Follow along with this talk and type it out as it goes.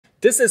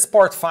This is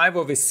part 5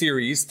 of a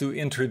series to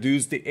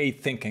introduce the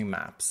 8 thinking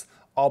maps.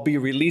 I'll be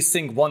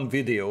releasing one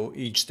video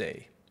each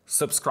day.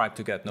 Subscribe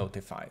to get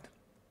notified.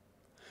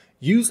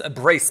 Use a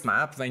brace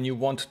map when you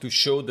want to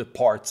show the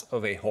parts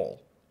of a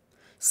whole.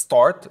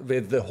 Start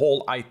with the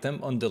whole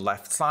item on the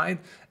left side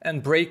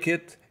and break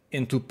it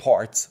into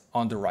parts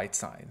on the right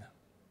side.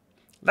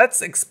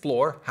 Let's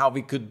explore how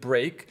we could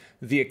break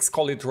the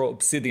Excalidraw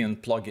Obsidian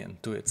plugin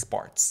to its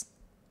parts.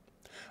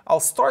 I'll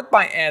start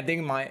by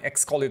adding my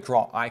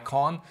Excalidraw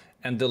icon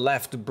and the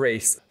left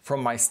brace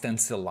from my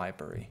stencil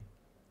library.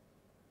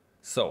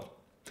 So,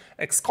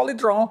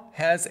 Excalidraw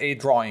has a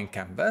drawing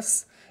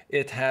canvas.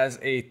 It has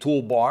a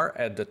toolbar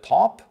at the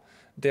top.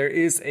 There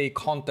is a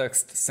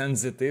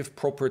context-sensitive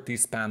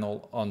properties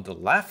panel on the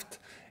left.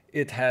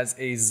 It has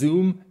a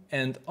zoom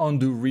and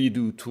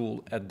undo-redo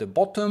tool at the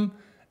bottom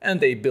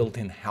and a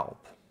built-in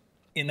help.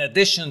 In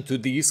addition to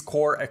these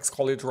core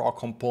Excalidraw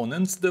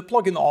components, the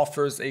plugin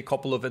offers a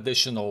couple of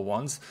additional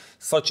ones,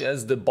 such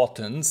as the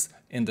buttons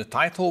in the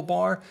title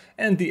bar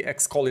and the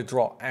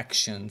Excalidraw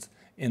actions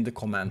in the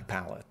command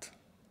palette.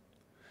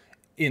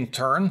 In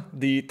turn,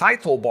 the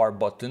title bar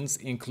buttons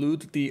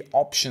include the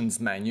options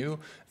menu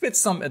with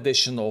some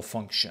additional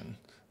function.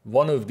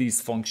 One of these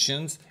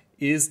functions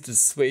is the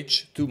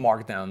switch to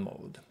markdown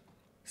mode.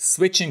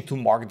 Switching to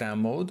markdown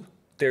mode,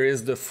 there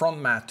is the front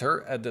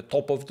matter at the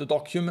top of the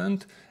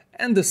document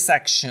and the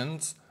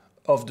sections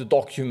of the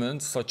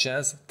document such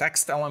as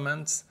text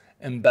elements,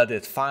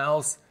 embedded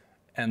files,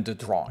 and the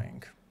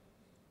drawing.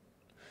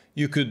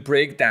 You could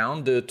break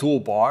down the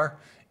toolbar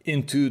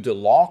into the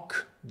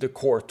lock, the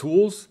core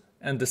tools,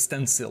 and the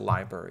stencil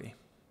library.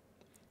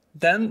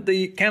 Then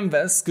the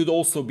canvas could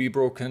also be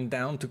broken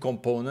down to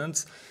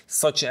components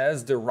such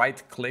as the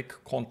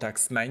right-click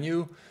context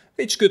menu,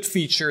 which could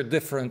feature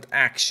different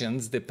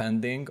actions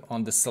depending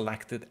on the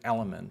selected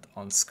element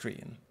on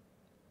screen.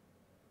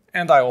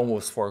 And I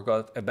almost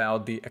forgot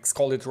about the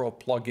Excalidraw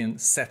plugin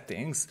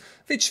settings,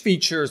 which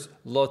features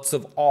lots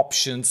of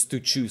options to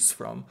choose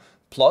from,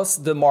 plus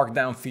the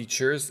markdown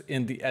features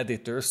in the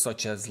editor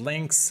such as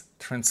links,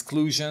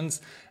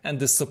 transclusions, and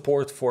the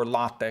support for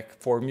LaTeX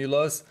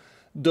formulas,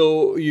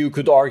 though you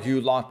could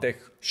argue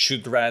LaTeX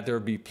should rather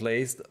be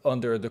placed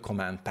under the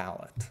command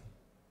palette.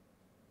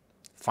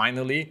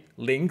 Finally,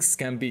 links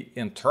can be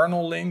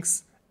internal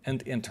links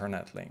and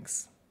internet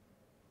links.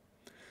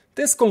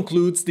 This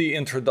concludes the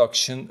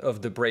introduction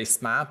of the brace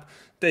map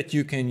that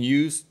you can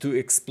use to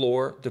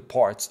explore the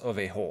parts of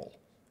a whole.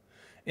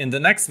 In the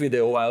next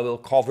video, I will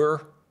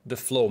cover the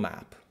flow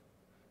map.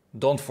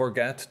 Don't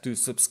forget to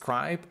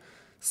subscribe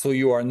so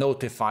you are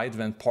notified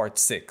when part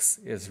 6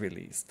 is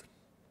released.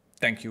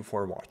 Thank you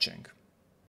for watching.